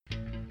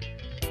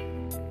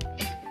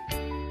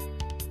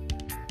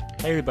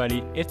Hey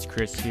everybody, it's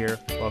Chris here,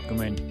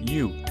 welcoming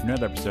you to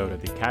another episode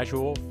of the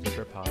Casual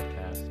Flipper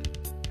Podcast.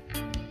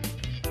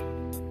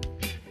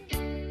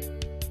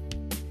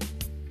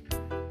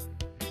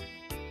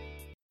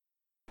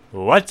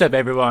 What's up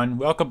everyone?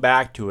 Welcome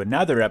back to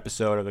another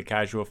episode of the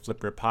Casual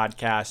Flipper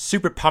Podcast.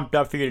 Super pumped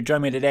up for you to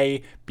join me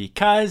today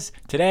because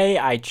today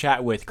I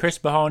chat with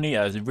Chris Mahoney,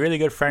 a really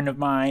good friend of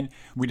mine.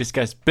 We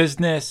discuss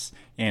business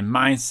and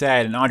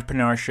mindset and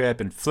entrepreneurship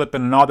and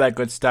flipping and all that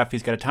good stuff.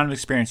 He's got a ton of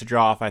experience to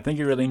draw off. I think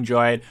you really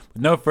enjoy it.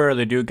 With no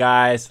further ado,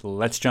 guys,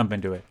 let's jump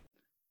into it.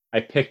 I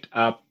picked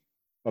up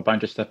a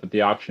bunch of stuff at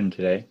the auction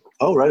today.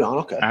 Oh, right on.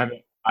 Okay. I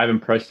haven't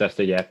processed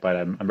it yet, but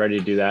I'm ready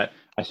to do that.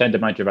 I sent a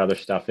bunch of other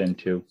stuff in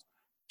too.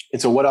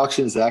 And so what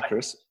auction is that,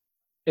 Chris?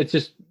 It's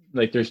just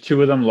like there's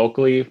two of them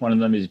locally. One of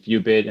them is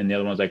ViewBid and the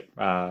other one's like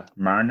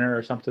Marner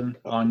or something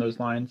along those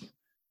lines.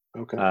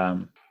 Okay.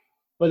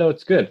 But no,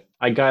 it's good.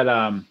 I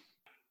got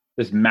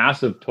this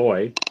massive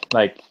toy.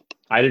 Like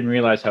I didn't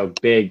realize how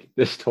big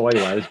this toy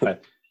was,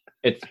 but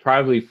it's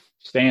probably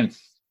stands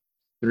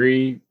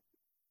 3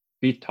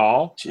 feet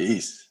tall.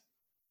 Jeez.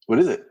 What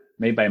is it?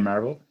 Made by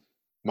Marvel.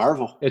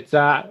 Marvel. It's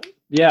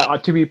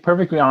to be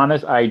perfectly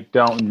honest, I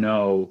don't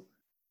know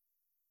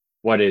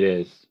what it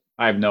is.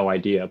 I have no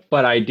idea,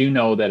 but I do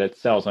know that it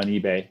sells on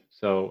eBay,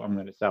 so I'm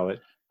going to sell it.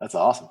 That's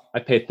awesome. I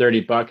paid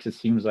 $30. It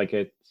seems like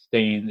it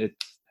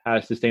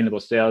has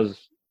sustainable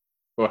sales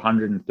for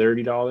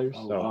 $130.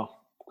 Oh, so wow.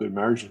 Good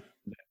margin.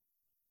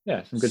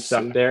 Yeah, some good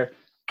stuff there.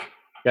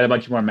 Got a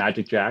bunch more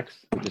Magic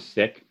Jacks, which is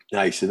sick.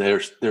 Nice. And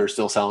they're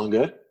still selling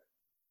good?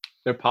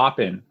 They're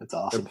popping. That's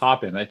awesome. They're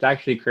popping. It's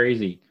actually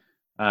crazy.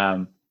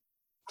 I'm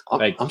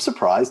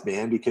surprised,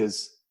 man,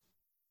 because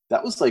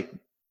that was like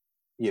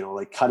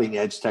cutting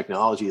edge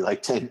technology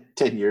like 10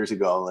 years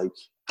ago. Like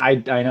I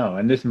know.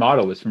 And this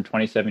model was from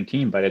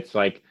 2017, but it's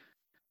like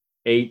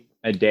 8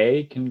 a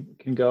day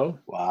can go.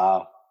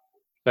 Wow.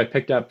 So I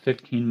picked up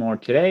 15 more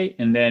today.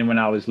 And then when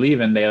I was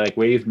leaving, they like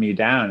waved me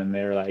down and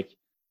they were like,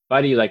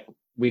 buddy, like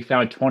we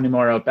found 20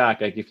 more out back.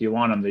 Like if you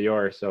want them, they're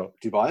yours. So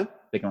did you buy them?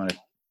 I think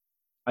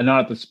I'm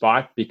not at the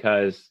spot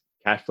because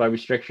cash flow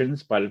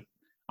restrictions, but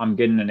I'm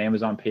getting an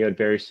Amazon payout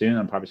very soon.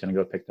 I'm probably going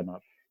to go pick them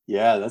up.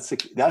 Yeah, that's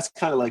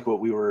kind of like what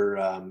we were.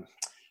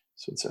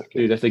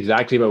 Dude, that's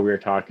exactly what we were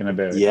talking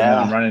about.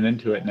 Yeah, I'm running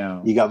into it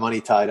now. You got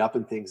money tied up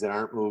in things that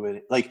aren't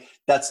moving. Like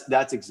that's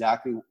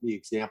exactly the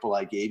example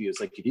I gave you. It's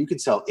like if you could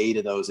sell 8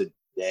 of those a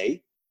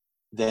day,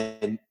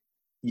 then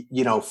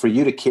for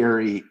you to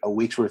carry a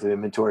week's worth of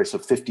inventory, so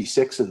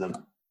 56 of them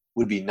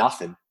would be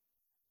nothing.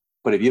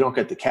 But if you don't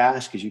get the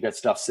cash because you got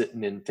stuff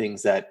sitting in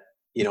things that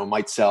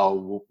might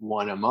sell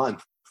one a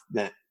month,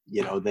 then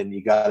you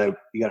gotta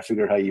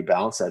figure out how you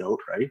balance that out,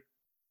 right?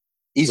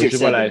 Easier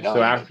said than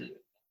done. So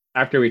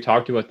after we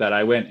talked about that,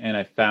 I went and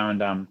I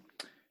found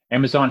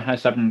Amazon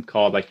has something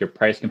called like your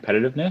price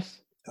competitiveness.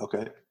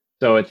 Okay.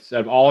 So it's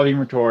of all of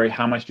inventory,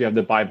 how much do you have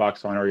the buy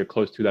box on, or you're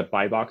close to that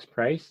buy box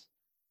price?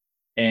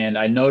 And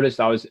I noticed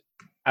I was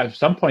at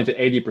some points at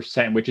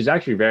 80%, which is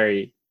actually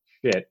very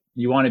shit.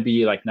 You want to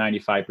be like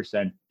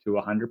 95% to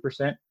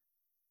 100%.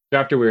 So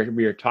after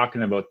we were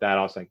talking about that,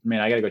 I was like, man,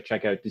 I got to go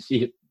check out to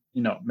see,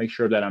 make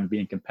sure that I'm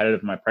being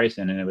competitive in my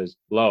pricing, and it was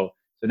low.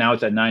 So now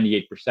it's at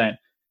 98%.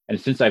 And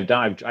since I've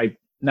done, I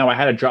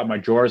had to drop my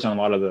drawers on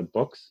a lot of the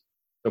books.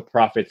 The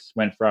profits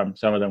went from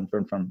some of them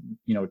from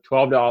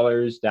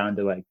 $12 down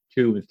to like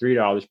 $2 and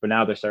 $3, but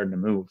now they're starting to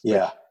move.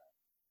 Yeah,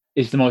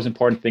 it's the most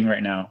important thing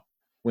right now.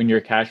 When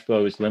your cash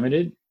flow is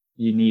limited,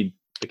 you need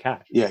the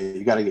cash. Yeah,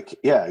 you got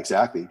to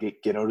exactly.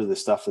 Get out of the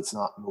stuff that's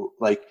not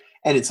like.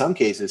 And in some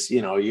cases,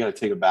 you got to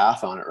take a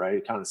bath on it, right?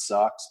 It kind of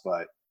sucks,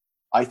 but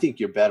I think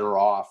you're better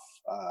off.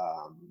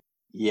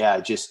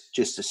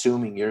 Just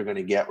assuming you're going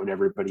to get what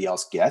everybody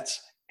else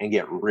gets and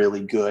get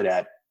really good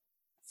at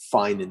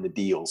finding the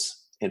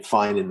deals and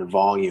finding the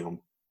volume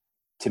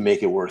to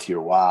make it worth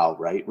your while,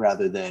 right?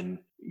 Rather than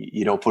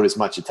you don't put as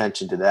much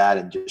attention to that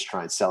and just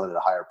try and sell it at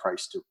a higher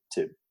price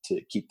to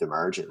keep the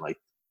margin. Like,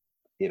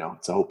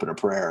 it's a hope and a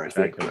prayer, I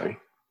think, right?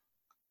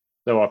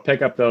 So I'll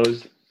pick up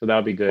those. So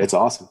that'll be good. That's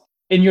awesome.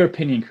 In your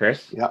opinion,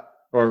 Chris,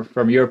 or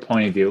from your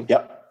point of view,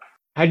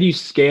 how do you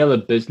scale a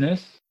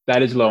business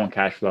that is low on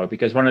cash flow?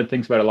 Because one of the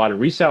things about a lot of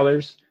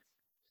resellers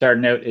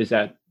starting out is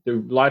that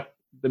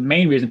the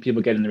main reason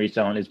people get into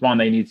reselling is, one,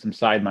 they need some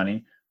side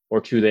money, or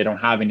two, they don't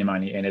have any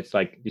money. And it's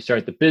like you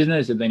start the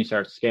business and then you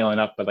start scaling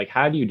up. But like,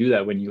 how do you do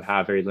that when you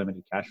have very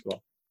limited cash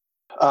flow?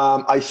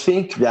 I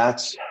think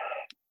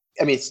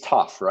it's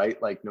tough,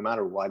 right? Like no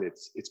matter what,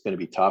 it's going to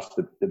be tough.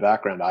 The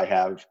background I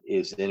have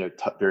is in a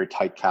very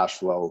tight cash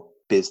flow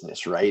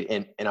business, right?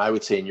 And I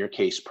would say in your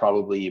case,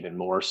 probably even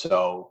more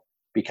so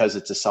because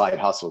it's a side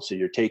hustle. So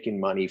you're taking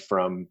money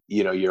from,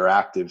 your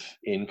active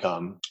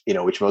income,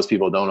 which most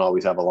people don't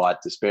always have a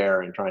lot to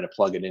spare, and trying to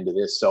plug it into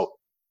this. So,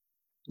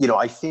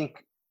 I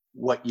think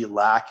what you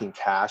lack in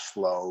cash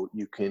flow,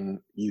 you can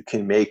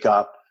make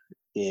up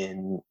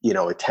in,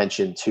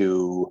 attention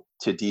to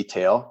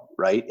detail,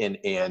 right?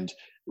 And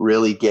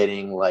really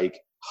getting like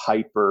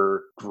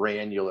hyper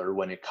granular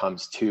when it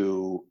comes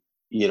to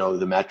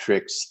the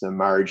metrics, the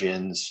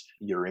margins,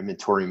 your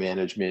inventory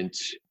management,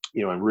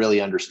 and really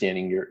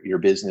understanding your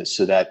business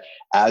so that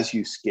as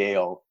you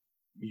scale,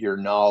 your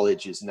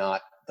knowledge is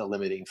not the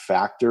limiting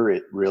factor.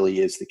 It really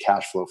is the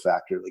cash flow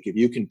factor. Like if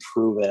you can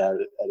prove it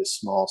at a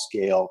small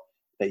scale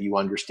that you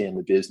understand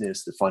the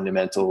business, the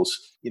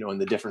fundamentals,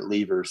 and the different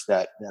levers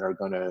that are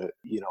going to,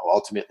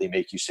 ultimately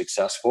make you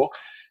successful,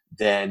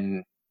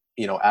 then,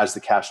 as the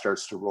cash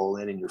starts to roll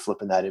in and you're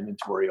flipping that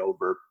inventory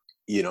over,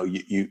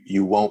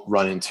 you won't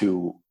run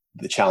into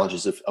the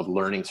challenges of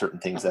learning certain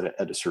things at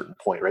a certain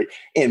point, right?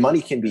 And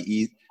money can be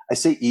easy. I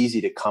say easy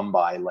to come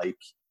by, like,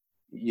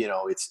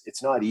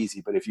 it's not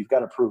easy, but if you've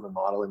got a proven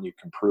model and you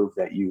can prove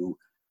that you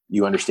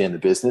understand the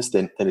business,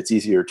 then it's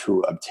easier to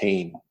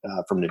obtain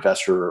from an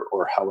investor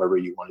or however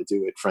you want to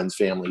do it, friends,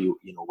 family,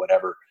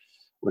 whatever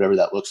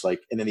that looks like.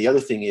 And then the other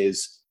thing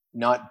is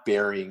not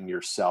burying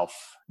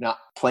yourself, not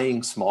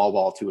playing small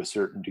ball to a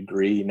certain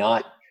degree,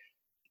 not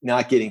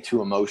getting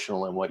too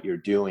emotional in what you're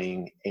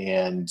doing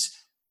and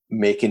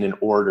making an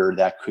order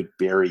that could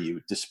bury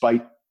you.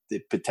 Despite the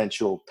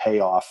potential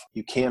payoff,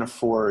 you can't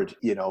afford,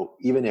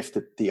 even if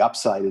the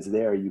upside is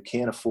there, you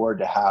can't afford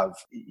to have,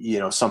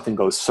 something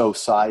goes so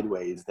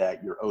sideways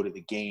that you're out of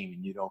the game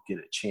and you don't get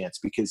a chance,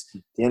 because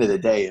at the end of the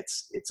day,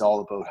 it's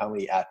all about how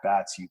many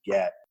at-bats you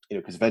get,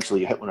 because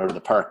eventually you hit one out of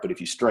the park. But if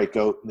you strike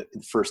out in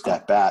the first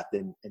at-bat,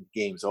 then and the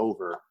game's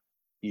over,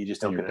 you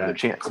just don't get another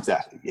chance.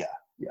 Exactly. Yeah.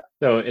 Yeah.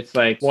 So it's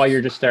like, while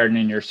you're just starting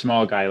and you're a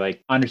small guy,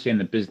 like, understand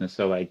the business.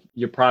 So like,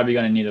 you're probably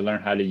going to need to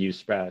learn how to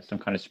use some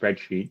kind of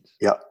spreadsheets.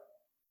 Yeah.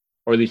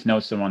 Or at least know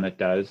someone that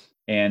does,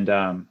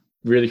 and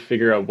really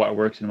figure out what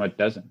works and what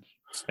doesn't,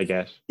 I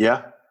guess.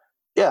 Yeah.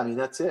 Yeah. I mean,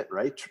 that's it,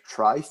 right?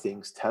 Try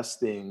things, test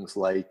things,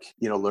 like,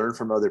 learn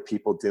from other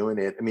people doing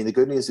it. I mean, the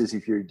good news is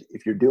if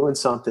you're doing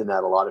something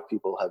that a lot of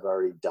people have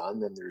already done,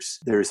 then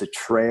there's a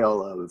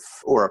trail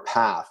or a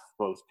path,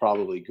 both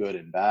probably good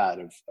and bad,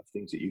 of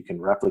things that you can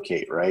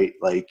replicate, right?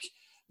 Like,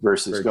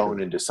 versus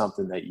going into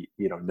something that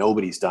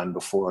nobody's done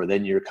before,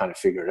 then you're kind of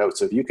figure it out.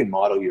 So if you can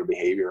model your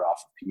behavior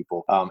off of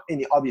people,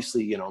 and you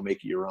obviously make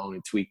it your own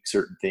and tweak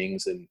certain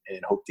things and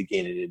hope to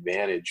gain an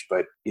advantage,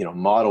 but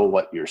model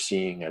what you're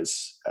seeing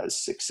as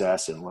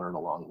success and learn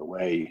along the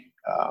way,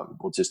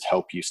 will just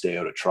help you stay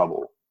out of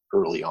trouble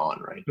early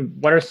on, right?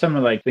 What are some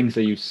of like things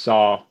that you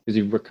saw, because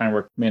you were kind of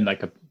working in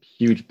like a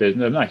huge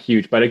business, not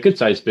huge, but a good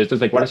sized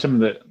business? Like, what are some of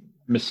the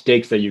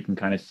mistakes that you can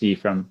kind of see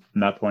from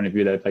that point of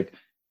view that like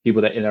people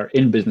that are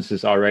in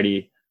businesses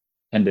already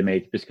tend to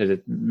make, just because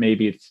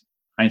maybe it's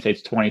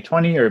hindsight's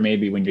 2020, or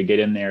maybe when you get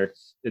in there,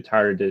 it's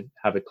harder to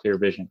have a clear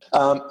vision?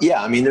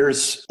 Yeah, I mean,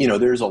 there's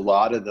a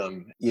lot of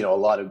them, a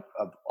lot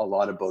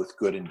of both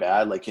good and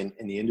bad. Like in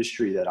the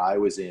industry that I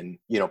was in,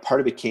 part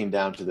of it came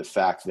down to the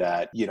fact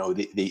that,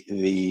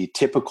 the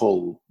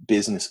typical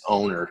business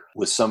owner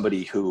was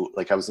somebody who,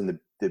 like, I was in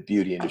the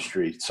beauty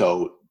industry.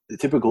 So the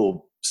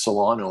typical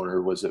salon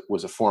owner was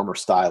a former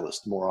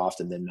stylist more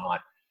often than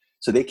not.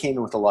 So they came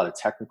in with a lot of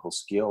technical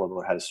skill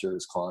about how to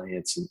service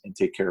clients and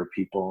take care of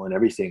people and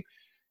everything.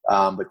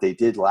 But they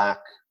did lack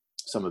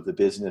some of the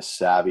business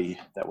savvy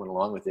that went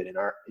along with it. And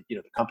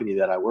the company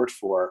that I worked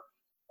for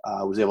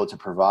was able to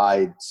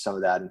provide some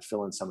of that and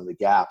fill in some of the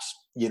gaps,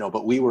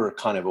 but we were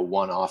kind of a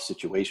one-off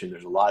situation.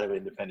 There's a lot of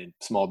independent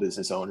small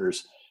business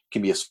owners.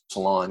 Can be a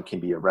salon, can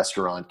be a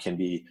restaurant, can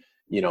be,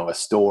 a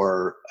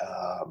store,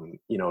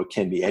 it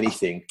can be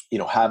anything.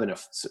 Having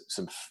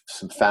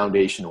some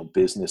foundational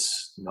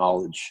business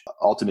knowledge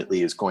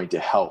ultimately is going to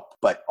help,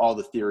 but all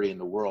the theory in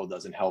the world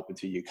doesn't help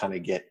until you kind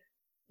of get,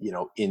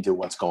 into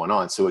what's going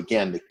on. So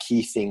again, the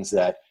key things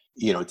that,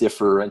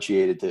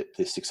 differentiated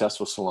the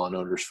successful salon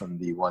owners from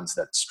the ones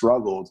that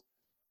struggled,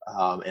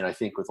 and I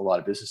think with a lot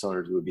of business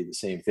owners it would be the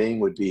same thing,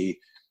 would be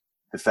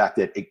the fact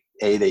that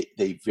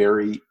they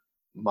very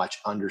much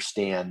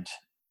understand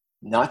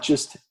not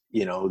just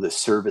the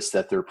service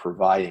that they're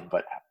providing,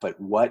 but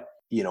what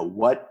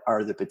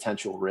are the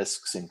potential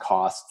risks and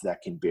costs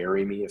that can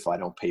bury me if I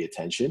don't pay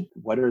attention?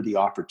 What are the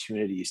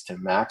opportunities to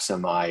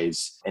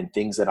maximize and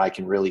things that I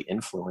can really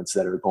influence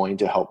that are going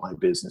to help my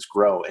business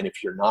grow? And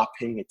if you're not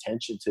paying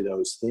attention to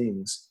those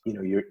things,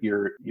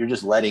 you're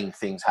just letting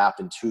things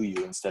happen to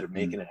you instead of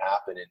making it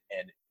happen.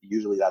 And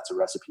usually that's a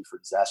recipe for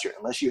disaster,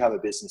 unless you have a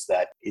business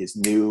that is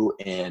new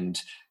and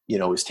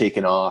is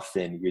taken off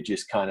and you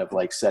just kind of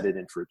like set it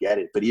and forget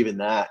it. But even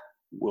that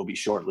will be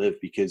short-lived,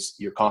 because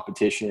your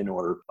competition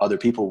or other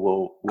people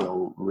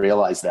will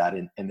realize that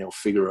and they'll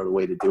figure out a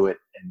way to do it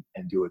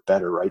and do it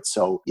better, right?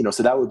 So,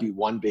 so that would be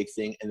one big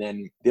thing. And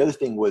then the other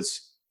thing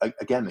was,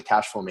 again, the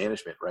cash flow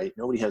management, right?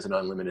 Nobody has an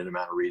unlimited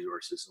amount of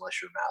resources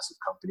unless you're a massive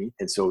company.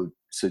 And so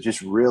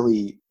just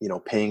really,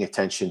 paying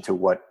attention to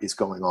what is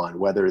going on,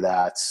 whether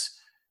that's,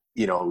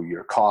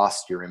 your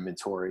cost, your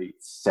inventory,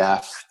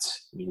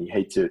 theft. I mean, you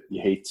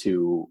hate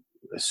to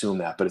assume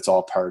that, but it's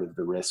all part of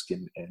the risk,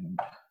 and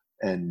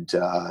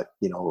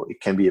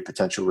it can be a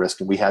potential risk.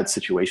 And we had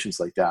situations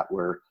like that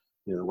where,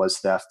 there was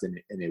theft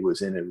and it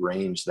was in a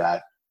range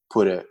that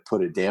put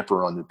a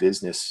damper on the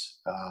business,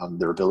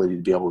 their ability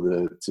to be able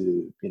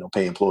to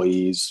pay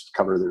employees,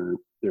 cover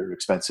their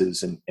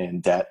expenses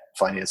and debt,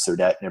 finance their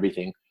debt and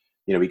everything,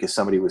 because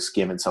somebody was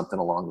skimming something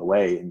along the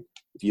way. And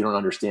if you don't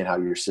understand how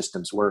your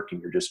systems work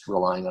and you're just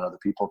relying on other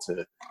people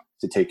to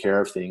take care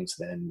of things,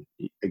 then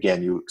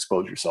again, you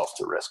expose yourself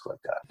to risk like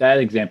that. That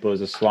example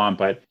is a swamp,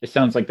 but it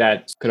sounds like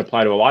that could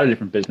apply to a lot of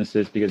different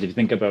businesses, because if you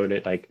think about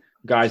it, like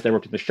guys that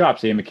worked in the shop,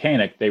 say a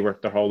mechanic, they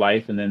worked their whole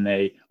life and then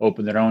they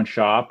open their own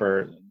shop,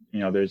 or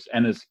there's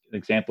endless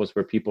examples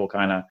where people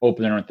kind of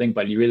open their own thing,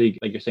 but you really,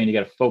 like you're saying, you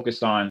got to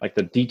focus on like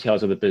the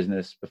details of the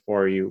business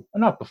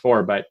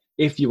but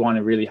if you want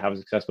to really have a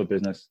successful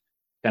business,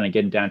 kind of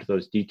getting down to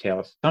those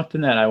details.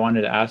 Something that I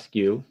wanted to ask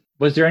you,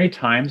 was there any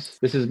times,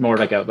 this is more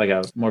like a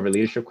more of a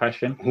leadership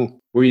question,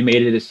 where you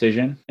made a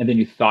decision and then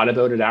you thought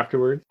about it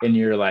afterwards and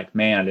you're like,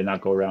 man, I did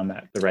not go around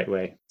that the right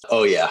way?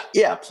 Oh yeah.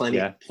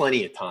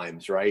 Plenty of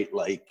times, right?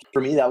 Like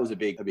for me, that was a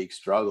big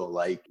struggle,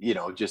 like,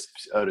 just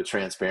out of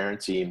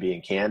transparency and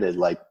being candid,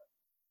 like,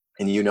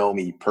 and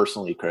me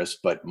personally, Chris,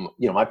 but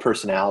my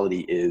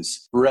personality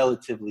is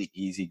relatively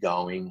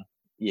easygoing,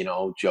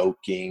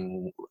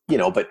 joking,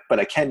 but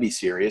I can be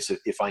serious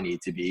if I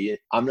need to be.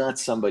 I'm not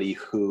somebody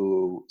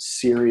who,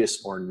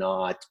 serious or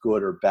not,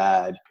 good or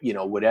bad,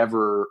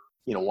 whatever,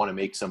 want to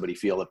make somebody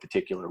feel a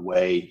particular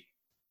way,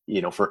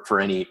 for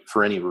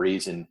any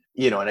reason,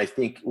 and I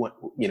think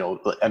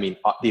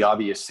the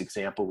obvious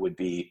example would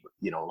be,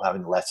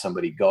 having to let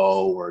somebody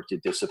go or to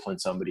discipline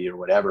somebody or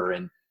whatever.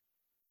 And,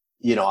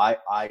 I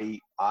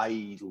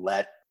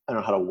let, I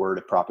don't know how to word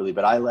it properly,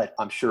 but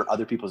I'm sure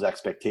other people's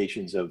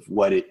expectations of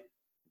what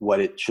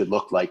it should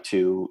look like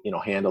to,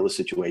 handle the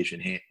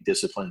situation,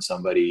 discipline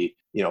somebody,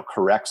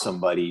 correct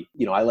somebody,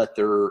 I let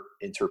their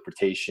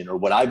interpretation, or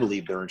what I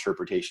believe their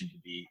interpretation to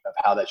be of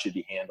how that should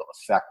be handled,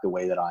 affect the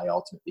way that I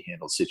ultimately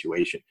handle the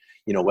situation.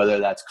 Whether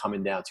that's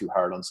coming down too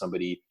hard on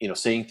somebody,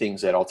 saying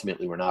things that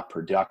ultimately were not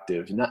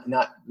productive,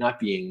 not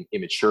being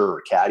immature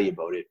or catty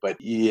about it, but,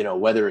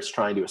 whether it's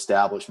trying to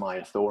establish my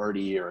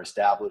authority or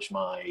establish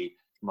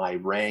my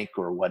rank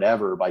or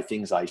whatever by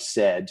things I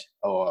said,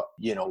 or,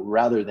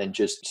 rather than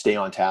just stay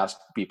on task,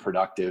 be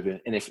productive.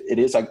 And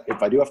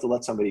if I do have to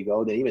let somebody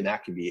go, then even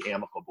that can be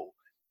amicable,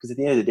 because at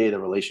the end of the day, the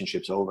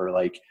relationship's over.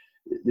 Like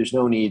there's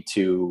no need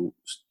to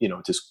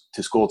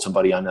scold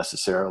somebody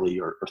unnecessarily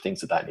or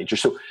things of that nature.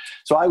 So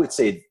I would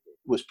say it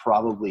was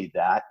probably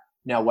that.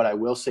 Now, what I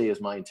will say is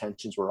my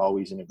intentions were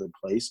always in a good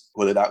place,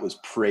 whether that was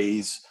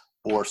praise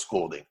or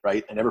scolding,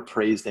 right? I never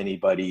praised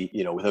anybody,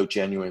 without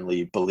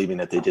genuinely believing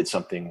that they did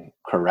something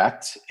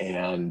correct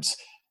and,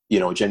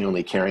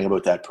 genuinely caring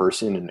about that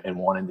person and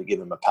wanting to give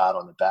them a pat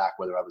on the back,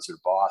 whether I was their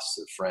boss,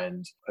 their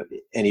friend,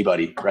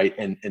 anybody, right?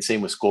 And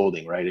same with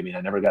scolding, right? I mean,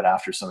 I never got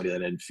after somebody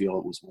that I didn't feel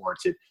it was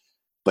warranted.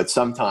 But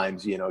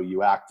sometimes,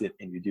 you act it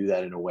and you do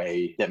that in a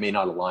way that may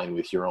not align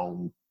with your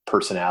own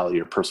personality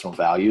or personal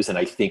values. And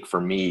I think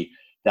for me,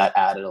 that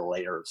added a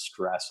layer of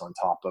stress on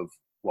top of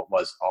what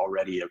was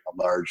already a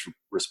large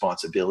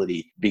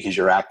responsibility, because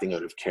you're acting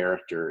out of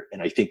character.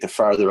 And I think the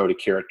farther out of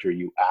character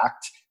you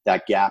act,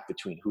 that gap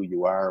between who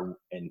you are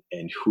and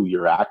who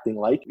you're acting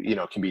like,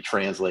 can be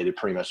translated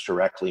pretty much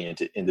directly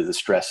into the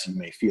stress you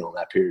may feel in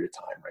that period of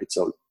time, right?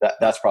 So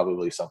that's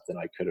probably something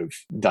I could have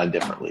done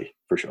differently,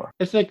 for sure.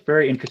 It's like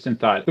very interesting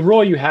thought. The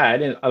role you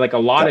had, like a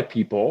lot of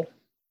people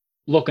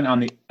looking on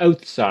the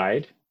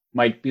outside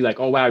might be like,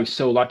 oh, wow, he's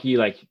so lucky.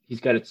 Like he's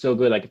got it so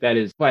good. Like that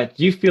is, but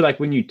do you feel like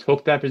when you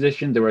took that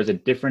position, there was a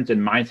difference in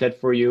mindset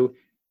for you?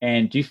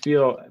 And do you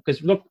feel,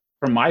 because look,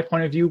 from my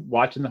point of view,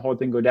 watching the whole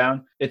thing go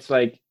down, it's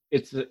like,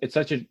 it's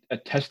such a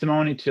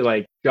testimony to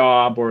like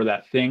job or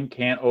that thing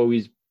can't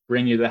always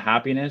bring you the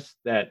happiness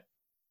that,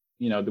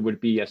 that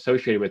would be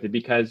associated with it.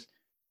 Because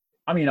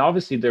I mean,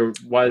 obviously there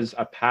was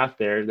a path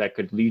there that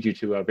could lead you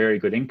to a very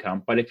good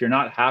income, but if you're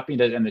not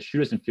happy and the shoe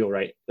doesn't feel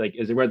right, like,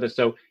 is it whether,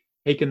 so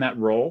taking that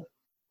role,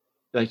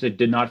 like I said,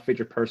 did not fit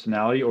your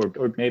personality, or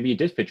maybe it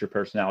did fit your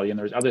personality and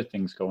there's other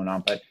things going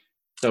on. But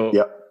so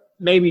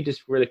maybe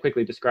just really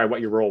quickly describe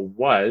what your role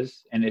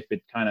was, and if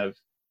it kind of,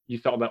 you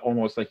felt that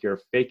almost like you're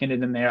faking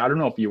it in there. I don't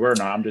know if you were or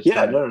not. I'm just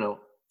no.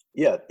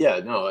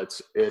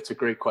 It's a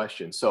great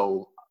question.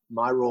 So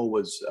my role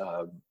was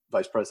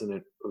vice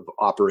president of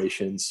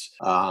operations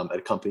at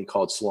a company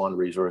called Salon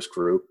Resource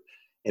Group.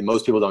 And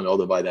most people don't know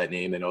them by that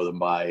name. They know them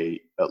by,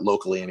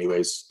 locally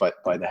anyways,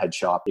 but by the head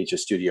shop,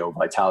 HS Studio,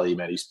 Vitality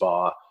Medi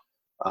Spa,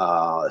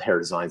 Hair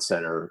Design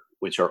Center,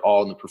 which are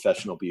all in the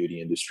professional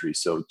beauty industry.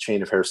 So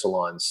chain of hair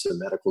salons,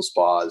 medical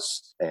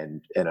spas,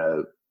 and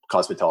a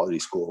cosmetology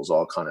schools,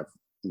 all kind of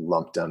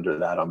lumped under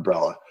that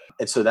umbrella.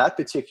 And so that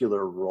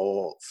particular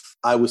role,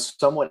 I was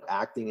somewhat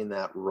acting in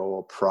that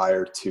role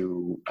prior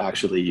to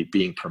actually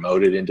being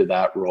promoted into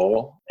that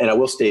role. And I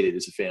will state it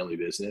is a family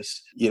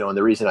business, and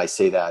the reason I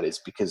say that is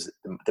because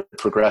the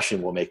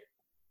progression will make,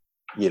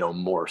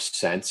 more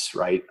sense,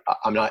 right?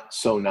 I'm not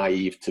so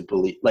naive to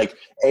believe, like,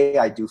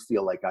 I do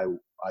feel like I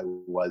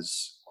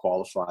was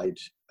qualified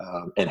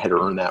and had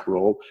earned that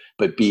role,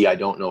 but B, I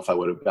don't know if I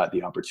would have got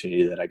the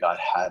opportunity that I got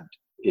had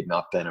it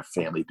not been a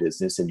family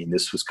business. I mean,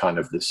 this was kind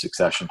of the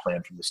succession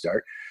plan from the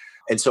start.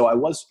 And so I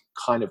was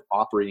kind of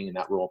operating in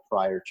that role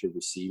prior to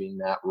receiving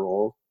that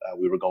role.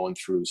 We were going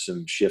through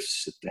some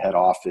shifts at the head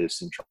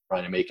office and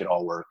trying to make it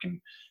all work and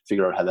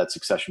figure out how that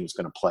succession was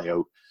going to play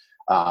out.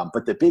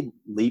 But the big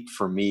leap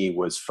for me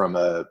was from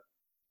a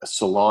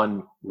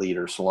salon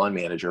leader, salon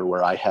manager,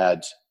 where I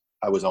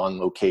was on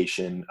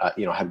location, I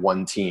had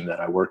one team that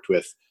I worked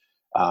with,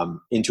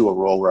 into a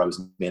role where I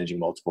was managing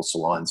multiple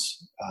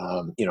salons.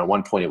 At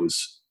one point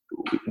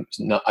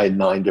I had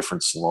 9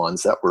 different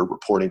salons that were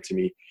reporting to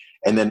me,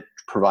 and then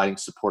providing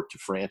support to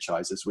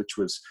franchises, which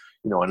was,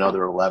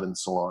 another 11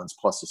 salons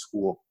plus a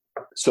school.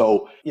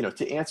 So,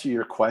 to answer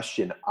your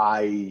question,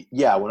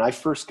 when I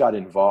first got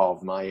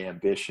involved, my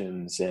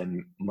ambitions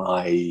and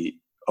my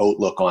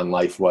outlook on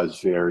life was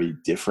very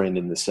different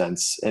in the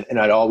sense, and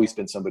I'd always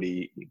been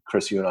somebody,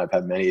 Chris, you and I have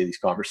had many of these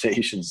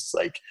conversations,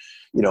 like,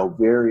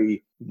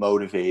 very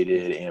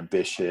motivated,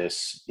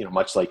 ambitious,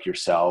 much like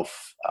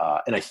yourself.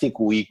 And I think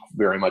we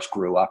very much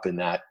grew up in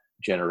that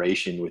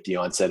generation with the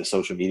onset of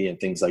social media and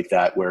things like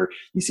that, where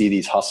you see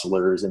these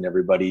hustlers and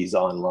everybody's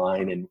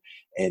online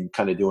and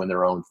kind of doing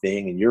their own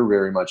thing. And you're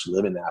very much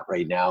living that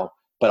right now.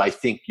 But I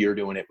think you're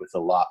doing it with a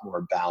lot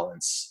more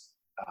balance,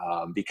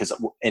 because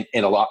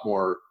a lot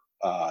more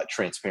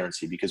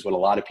transparency, because what a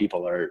lot of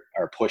people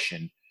are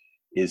pushing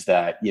is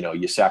that,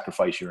 you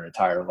sacrifice your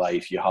entire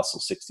life, you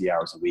hustle 60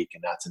 hours a week,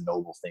 and that's a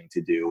noble thing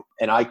to do.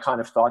 And I kind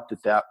of thought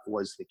that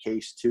was the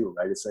case too,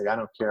 right? It's like, I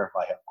don't care if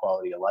I have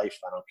quality of life.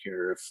 I don't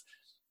care if,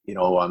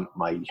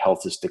 my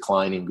health is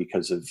declining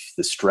because of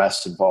the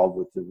stress involved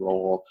with the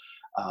role.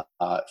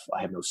 If I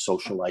have no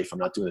social life, I'm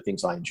not doing the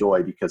things I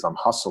enjoy because I'm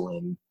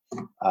hustling,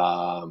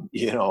 and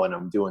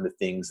I'm doing the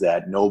things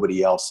that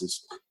nobody else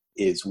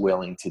is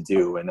willing to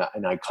do. And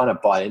I kind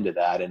of bought into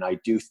that. And I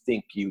do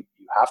think you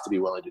have to be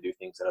willing to do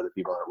things that other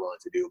people aren't willing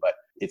to do, but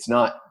it's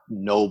not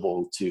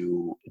noble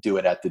to do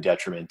it at the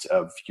detriment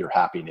of your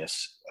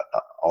happiness,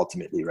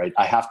 ultimately, right?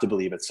 I have to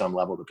believe at some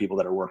level the people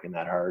that are working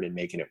that hard and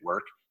making it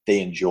work,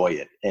 they enjoy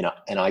it.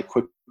 And I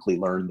quickly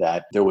learned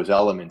that there was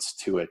elements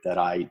to it that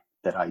I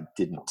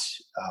didn't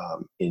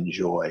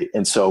enjoy.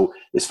 And so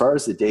as far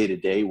as the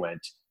day-to-day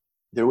went,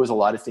 there was a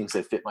lot of things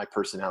that fit my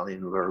personality,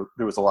 and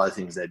there was a lot of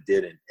things that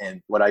didn't.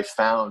 And what I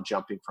found,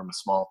 jumping from a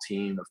small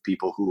team of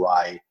people who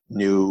I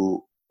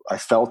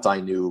felt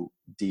I knew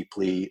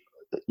deeply,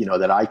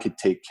 that I could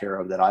take care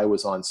of, that I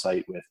was on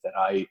site with, that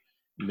I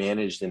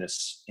managed in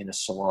a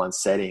salon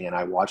setting, and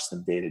I watched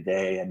them day to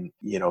day, and,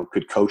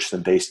 could coach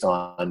them based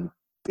on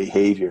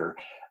behavior.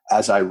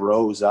 As I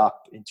rose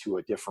up into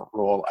a different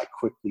role, I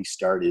quickly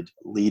started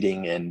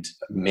leading and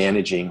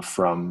managing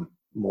from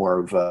more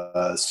of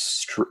a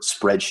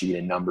spreadsheet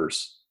and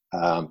numbers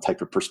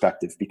type of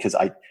perspective, because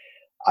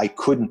I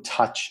couldn't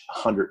touch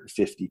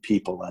 150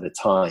 people at a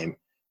time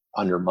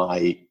under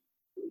my,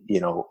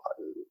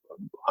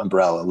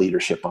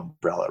 leadership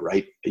umbrella,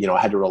 right? I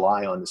had to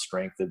rely on the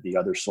strength of the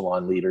other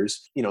salon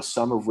leaders,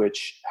 some of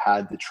which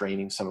had the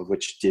training, some of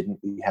which didn't.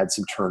 We had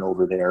some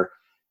turnover there.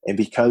 And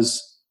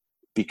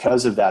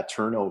because of that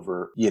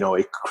turnover,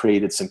 it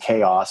created some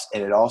chaos,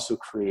 and it also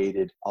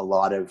created a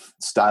lot of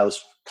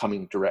stylists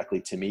coming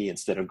directly to me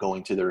instead of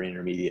going to their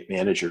intermediate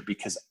manager,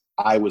 because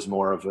I was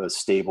more of a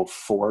stable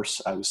force.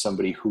 I was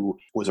somebody who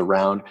was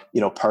around.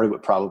 Part of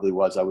it probably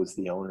was I was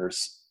the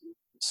owner's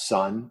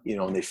son,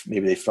 and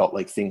maybe they felt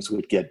like things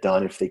would get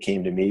done if they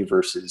came to me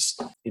versus,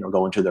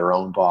 going to their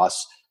own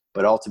boss.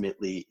 But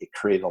ultimately it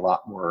created a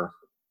lot more,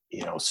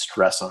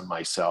 stress on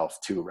myself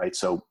too, right?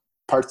 So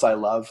parts I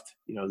loved,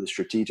 the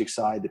strategic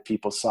side, the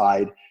people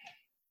side.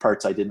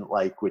 Parts I didn't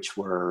like, which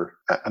were,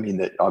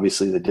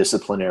 obviously the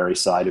disciplinary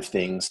side of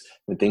things.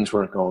 When things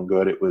weren't going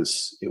good, it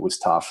was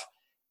tough.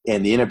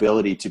 And the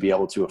inability to be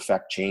able to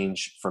affect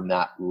change from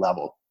that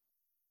level.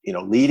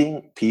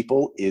 Leading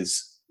people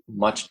is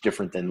much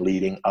different than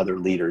leading other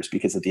leaders,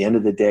 because at the end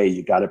of the day,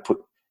 you got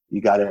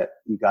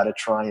to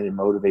try and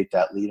motivate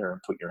that leader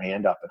and put your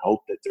hand up and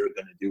hope that they're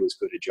going to do as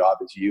good a job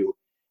as you.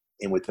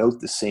 And without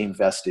the same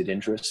vested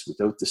interests,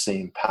 without the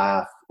same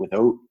path,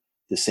 without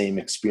the same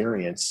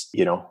experience,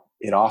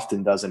 it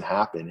often doesn't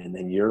happen. And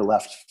then you're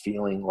left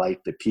feeling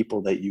like the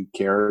people that you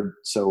cared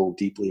so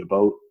deeply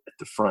about at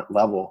the front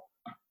level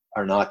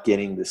are not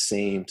getting the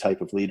same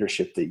type of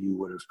leadership that you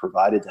would have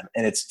provided them.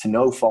 And it's to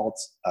no fault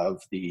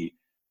of the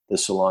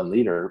salon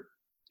leader,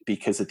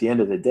 because at the end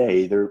of the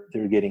day,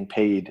 they're getting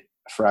paid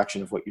a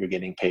fraction of what you're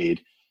getting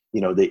paid.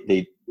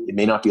 It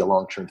may not be a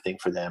long-term thing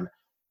for them.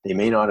 They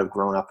may not have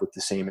grown up with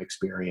the same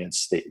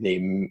experience.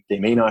 They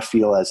may not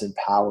feel as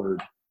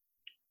empowered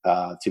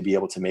to be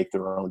able to make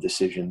their own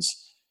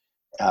decisions.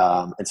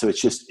 And so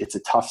it's a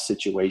tough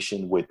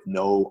situation with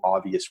no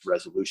obvious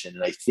resolution.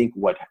 And I think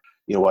what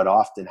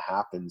often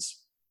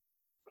happens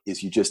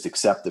is you just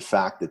accept the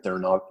fact that they're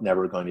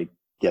never going to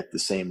get the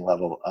same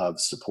level of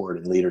support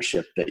and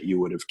leadership that you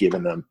would have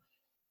given them.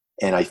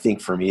 And I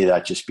think for me,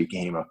 that just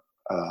became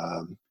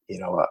a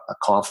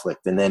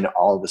conflict. And then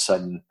all of a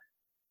sudden,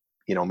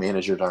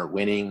 managers aren't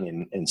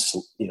winning, and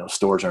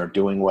stores aren't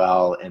doing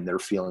well, and they're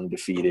feeling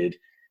defeated.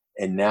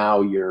 And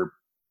now you're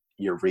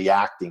you're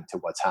reacting to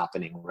what's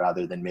happening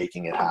rather than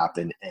making it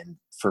happen. And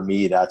for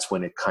me, that's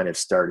when it kind of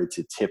started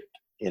to tip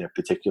in a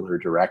particular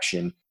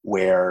direction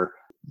where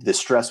the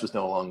stress was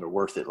no longer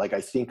worth it. Like,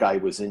 I think I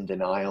was in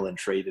denial and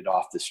traded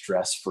off the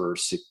stress for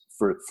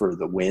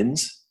the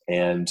wins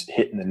and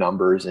hitting the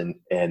numbers.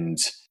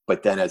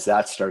 But then as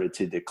that started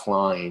to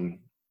decline,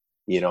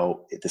 the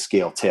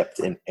scale tipped,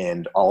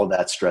 and all of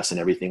that stress and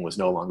everything was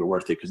no longer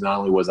worth it. Because not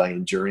only was I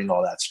enduring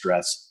all that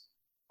stress,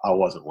 I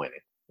wasn't winning.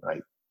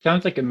 Right.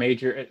 Sounds like a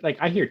major, like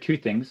I hear two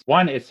things.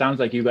 One, it sounds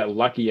like you got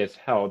lucky as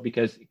hell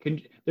because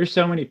there's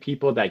so many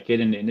people that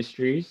get into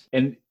industries,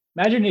 and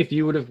imagine if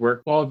you would have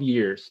worked 12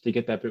 years to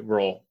get that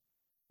role,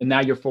 and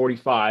now you're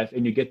 45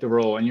 and you get the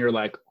role and you're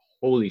like,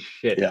 holy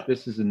shit,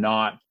 this is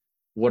not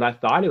what I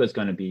thought it was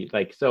going to be.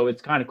 Like, so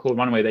it's kind of cool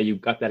one way that you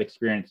got that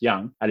experience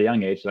at a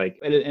young age. Like,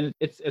 and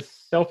it's a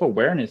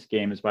self-awareness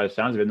game, is by the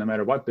sounds of it, no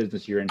matter what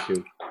business you're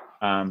into.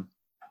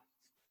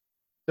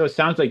 So it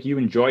sounds like you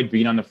enjoyed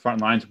being on the front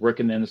lines,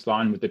 working in the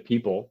salon with the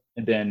people,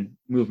 and then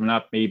moving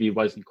up maybe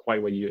wasn't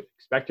quite what you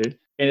expected.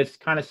 And it's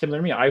kind of similar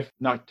to me. I've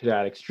not to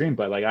that extreme,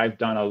 but like I've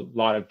done a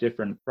lot of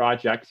different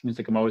projects. Seems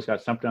like I'm always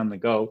got something on the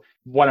go.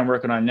 What I'm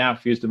working on now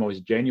feels the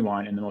most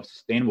genuine and the most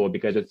sustainable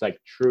because it's like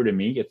true to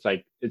me. It's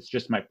like, it's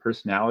just my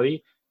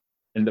personality.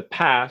 In the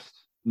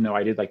past,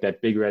 I did like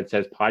that Big Red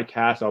Says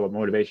podcast, all about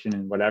motivation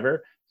and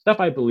whatever stuff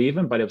I believe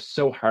in, but it was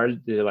so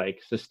hard to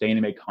like sustain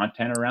and make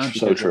content around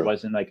because it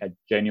wasn't like a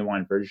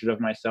genuine version of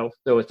myself.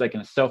 So it's like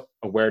a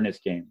self-awareness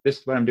game. This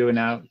is what I'm doing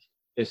now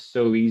is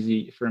so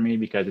easy for me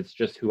because it's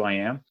just who I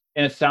am.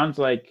 And it sounds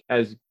like,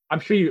 as I'm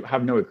sure you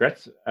have no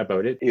regrets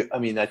about it. I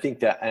mean, I think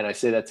that, and I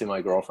say that to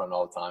my girlfriend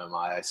all the time.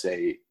 I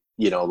say,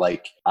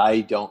 like,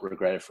 I don't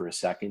regret it for a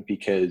second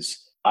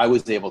because I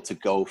was able to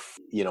go,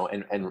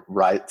 and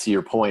right to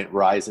your point,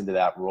 rise into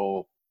that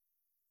role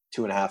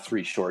 2.5,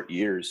 3 short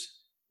years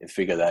and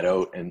figure that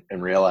out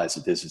and realize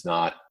that this is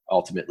not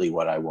ultimately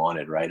what I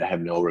wanted. Right. I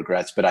have no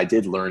regrets, but I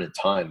did learn a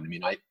ton. I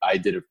mean, I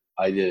did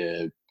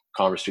a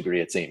commerce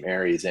degree at St.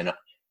 Mary's, and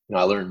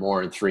I learned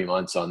more in 3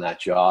 months on that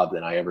job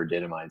than I ever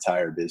did in my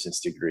entire business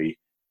degree.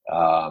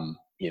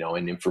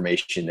 And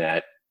information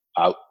that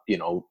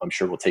I'm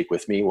sure will take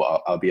with me.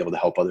 Well, I'll be able to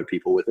help other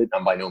people with it.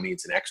 I'm by no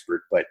means an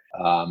expert, but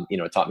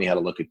it taught me how to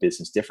look at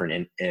business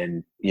different.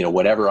 And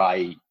whatever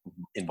I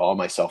involve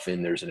myself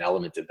in, there's an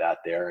element of that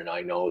there, and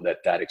I know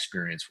that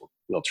experience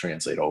will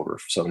translate over.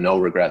 So no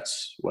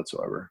regrets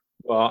whatsoever.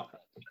 Well,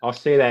 I'll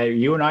say that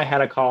you and I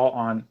had a call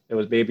on, it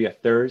was maybe a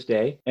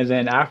Thursday. And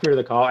then after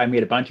the call, I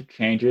made a bunch of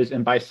changes.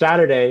 And by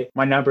Saturday,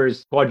 my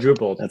numbers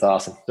quadrupled. That's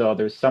awesome. So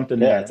there's something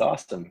there. Yeah, that's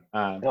awesome.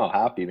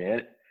 Happy,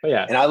 man. But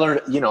yeah. And I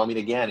learned,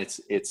 again,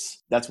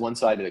 that's one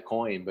side of the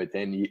coin, but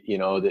then,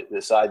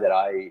 the side that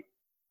I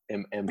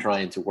am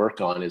trying to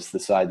work on is the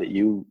side that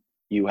you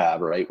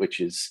have, right? Which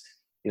is,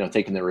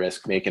 taking the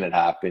risk, making it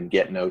happen,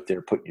 getting out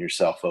there, putting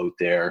yourself out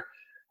there,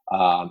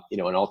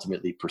 and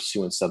ultimately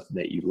pursuing something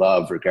that you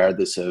love,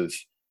 regardless of,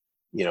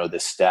 the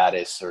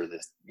status or the,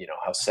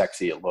 how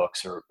sexy it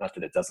looks, or not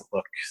that it doesn't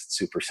look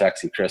super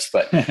sexy, Chris,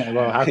 but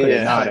well, how could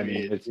it not? I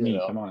mean, it's me.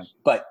 Come on.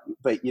 But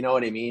you know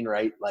what I mean,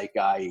 right? Like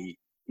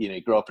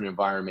you grow up in an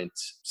environment,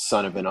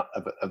 son of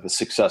a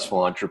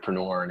successful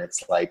entrepreneur, and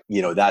it's like,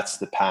 that's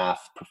the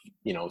path,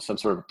 some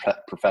sort of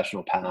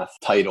professional path,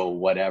 title,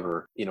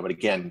 whatever, but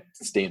again,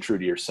 staying true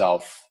to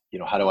yourself.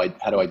 How do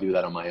I do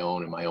that on my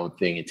own and my own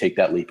thing, and take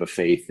that leap of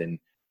faith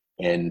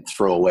and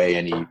throw away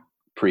any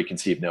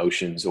preconceived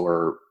notions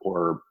or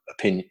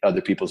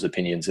other people's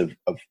opinions of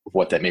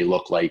what that may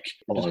look like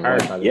along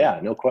the way. Yeah,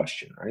 no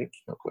question, right?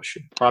 No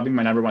question. Probably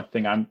my number one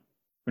thing I've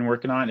been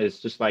working on is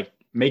just like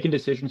making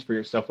decisions for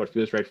yourself, what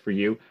feels right for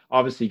you.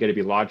 Obviously, you got to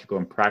be logical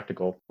and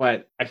practical,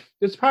 but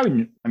it's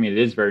probably, it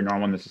is very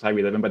normal in the society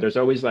we live in, but there's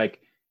always like,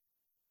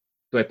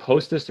 do I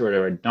post this or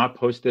do I not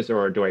post this,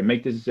 or do I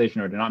make this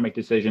decision or do not make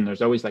this decision?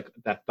 There's always like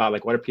that thought,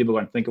 like, what are people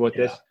going to think about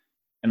this?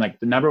 And like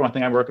the number one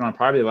thing I'm working on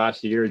probably the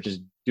last year is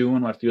just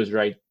doing what feels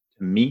right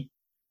to me,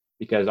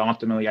 because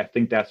ultimately I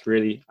think that's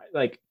really,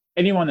 like,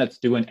 anyone that's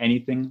doing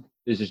anything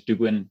is just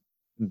doing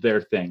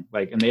their thing,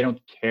 like, and they don't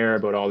care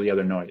about all the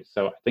other noise.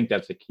 So I think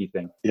that's a key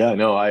thing. Yeah,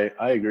 no, I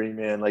agree,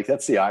 man. Like,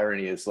 that's the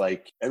irony, is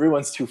like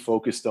everyone's too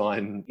focused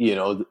on,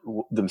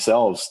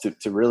 themselves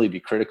to really be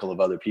critical of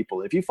other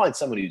people. If you find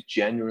someone who's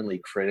genuinely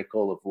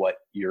critical of what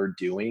you're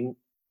doing,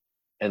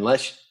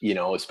 unless,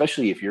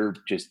 especially if you're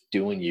just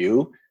doing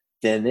you,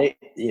 then they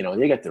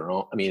got their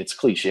own, it's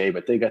cliche,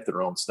 but they got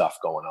their own stuff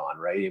going on,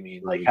 right?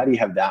 Like, how do you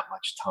have that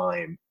much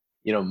time?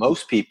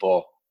 Most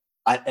people,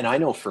 I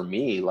know for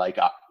me, like,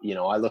 I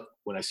look,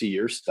 when I see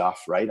your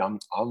stuff, right, I'm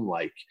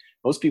like,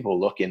 most people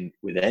look in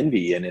with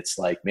envy, and it's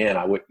like, man,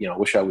 I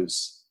wish I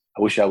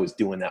was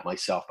doing that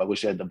myself. I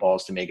wish I had the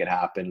balls to make it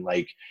happen.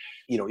 Like,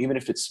 even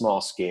if it's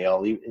small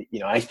scale,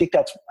 I think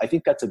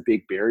that's a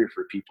big barrier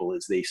for people,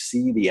 is they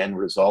see the end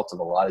result of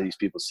a lot of these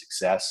people's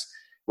success,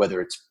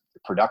 whether it's the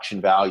production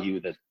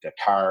value, the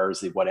cars,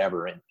 the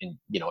whatever, and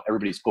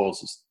everybody's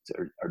goals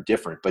are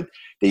different, but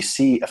they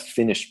see a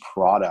finished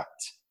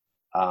product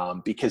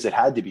because it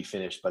had to be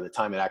finished by the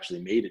time it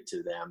actually made it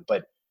to them.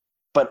 But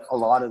but a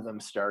lot of them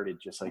started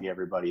just like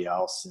everybody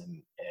else.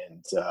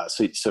 And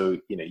so,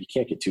 you know, you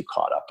can't get too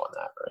caught up on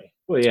that, right?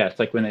 Well, yeah, it's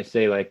like when they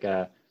say like,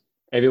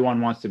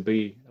 everyone wants to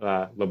be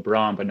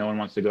LeBron, but no one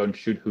wants to go and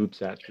shoot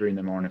hoops at 3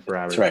 a.m. for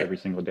hours every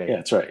single day. Yeah,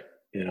 that's right.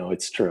 You know,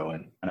 it's true.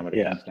 And kind of what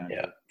it comes down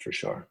to. To. For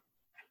sure.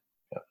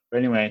 Yeah. But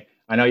anyway,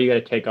 I know you got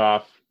to take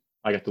off.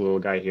 I got the little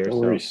guy here. No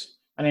worries.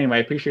 And anyway, I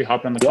appreciate you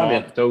hopping on the call.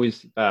 Man. It's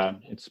always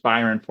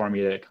inspiring for me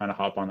to kind of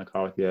hop on the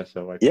call with you.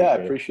 So I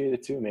appreciate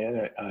it too,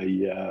 man.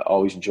 I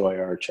always enjoy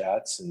our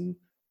chats and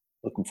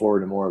looking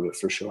forward to more of it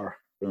for sure.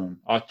 Boom.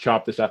 I'll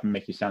chop this up and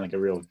make you sound like a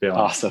real villain.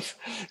 Awesome.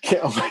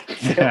 Can't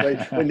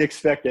wait. Wouldn't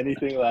expect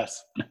anything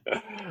less.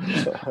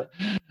 All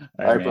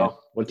right, bro.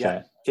 What's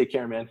that? Take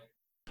care, man.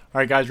 All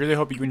right, guys. Really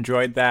hope you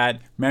enjoyed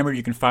that. Remember,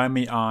 you can find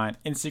me on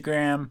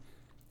Instagram,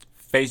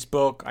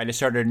 Facebook. I just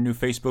started a new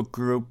Facebook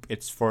group.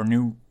 It's for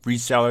new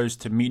resellers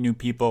to meet new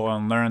people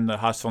and learn the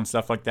hustle and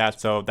stuff like that.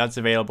 So that's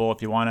available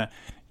if you want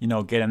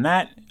to, get in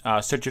that.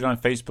 Search it on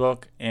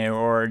Facebook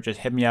or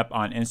just hit me up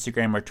on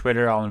Instagram or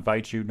Twitter. I'll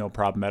invite you, no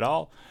problem at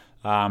all.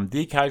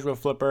 The Casual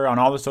Flipper on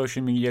all the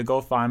social media. Go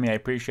find me. I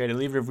appreciate it.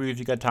 Leave a review if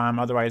you got time.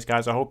 Otherwise,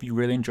 guys, I hope you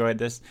really enjoyed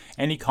this.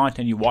 Any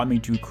content you want me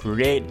to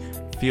create,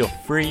 feel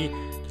free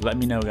to let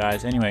me know,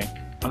 guys. Anyway,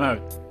 I'm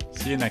out.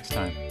 See you next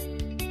time.